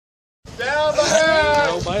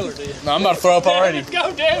No, I'm about to throw up already. Let's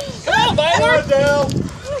go, dude. Come on, Baylor.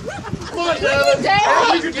 Come on, Devin.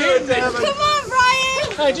 You can do it, Devin. Come on,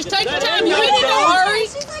 Brian. Hey, just take your time. You ain't gonna hurry.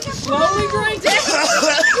 Slowly drink it.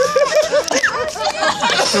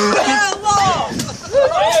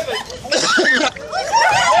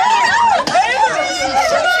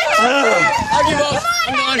 I'll give up.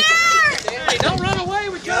 I'm done. Hey, don't run away.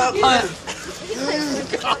 We got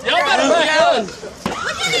Y'all better back up.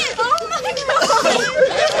 Look at it. Oh,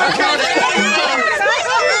 my God.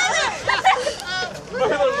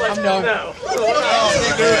 I'm done.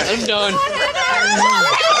 I'm done.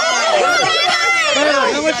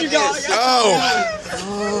 How much you got? Oh.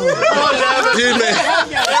 Dude, man.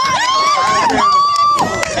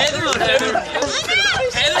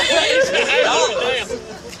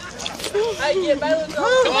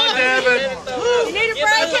 Come on, Devin. You need a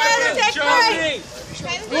break, Heather. Take a break.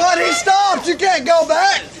 What? He stopped. You can't go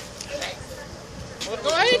back. Go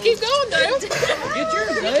ahead, keep going, Dale. Get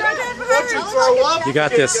yours, Dale. Don't you throw up? You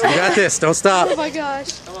got this. You got this. Don't stop. Oh, my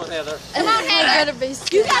gosh. Come on, Heather. Come on, Heather.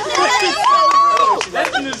 You got this.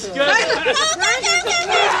 That's disgusting.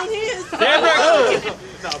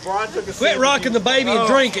 No, Brian took a Quit rocking the baby and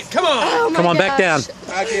drink it. Come on. Oh, my Come on, back down. gosh.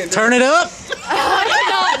 I can't. Turn it up. I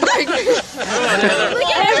cannot drink it. Look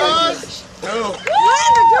at him.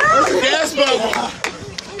 There's a gas bubble.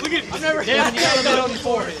 I've never had you got on your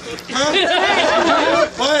forehead.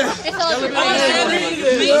 What? It's all over.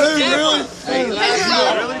 Really?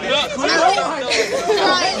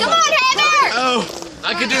 Come on, Heather. Oh. I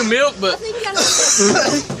could do milk, but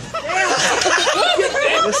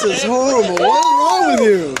This is horrible. What is wrong with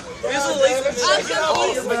you?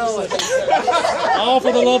 All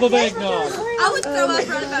for the love of eggnog. I would throw up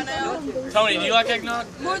right about now. Tony, do you like eggnog?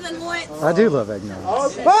 More than once. I do love eggnog. Oh!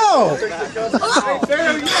 Oh.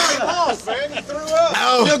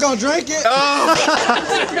 Still gonna drink it? Oh.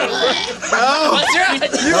 Oh.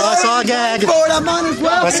 Oh, I saw a gag. For it, I might as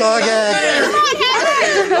well. I saw a gag. Come on,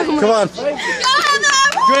 Heather. Come on.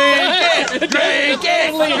 Go, Heather. Drink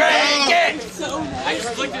it!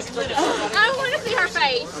 I want to see her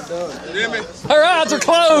face. Her eyes are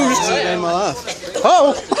closed.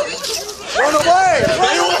 Oh. Run away!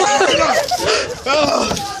 Oh.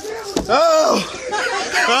 Oh.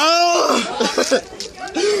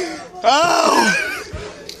 Oh.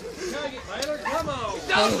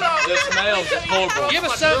 It smells horrible. Give us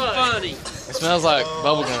something funny. It smells like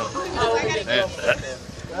bubble gum.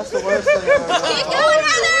 That's the worst thing I've ever Keep going,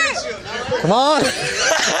 Heather. Come on.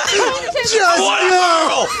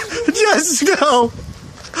 Just go.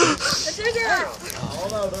 It's your girl. Oh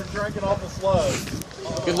no, they're drinking off the slow.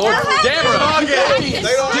 Good Lord. Deborah! They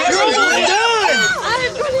don't have I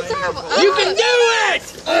am pretty terrible. You can do it!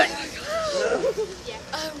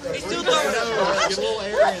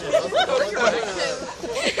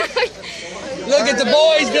 Look at the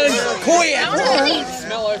boys done quit.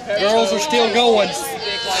 Girls are still going.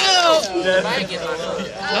 Don't. No.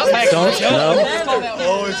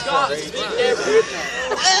 Oh, it's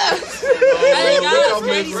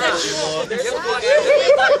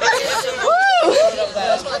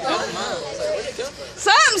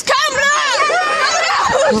Something's coming up.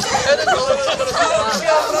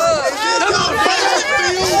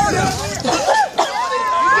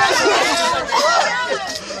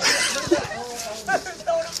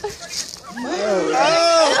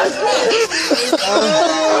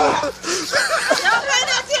 Don't pay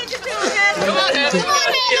no attention to him, Heather. Come on, Heather. Come on,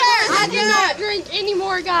 Heather. I cannot drink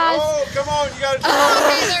anymore, guys. Oh, come on, you gotta. Come on,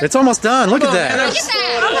 Heather. It's almost done. Look at that. Look at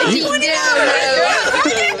that.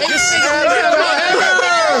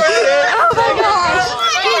 Oh, my gosh.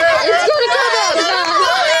 It's going to come out, guys.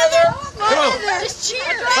 Come on. Just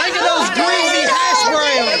cheer. Think of those greasy hash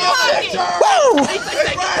browns.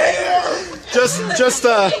 Just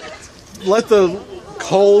let the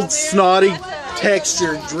cold, snotty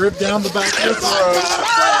texture drip down the back of your throat.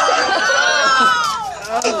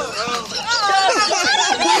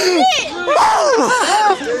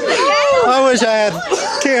 I wish I had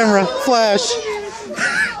camera flash.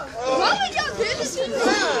 Why would y'all do this to me?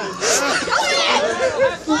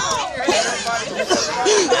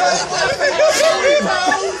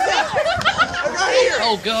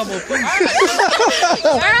 Oh, gobble.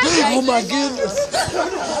 Oh my goodness.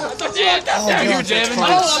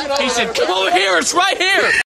 He said, come over here. It's right here.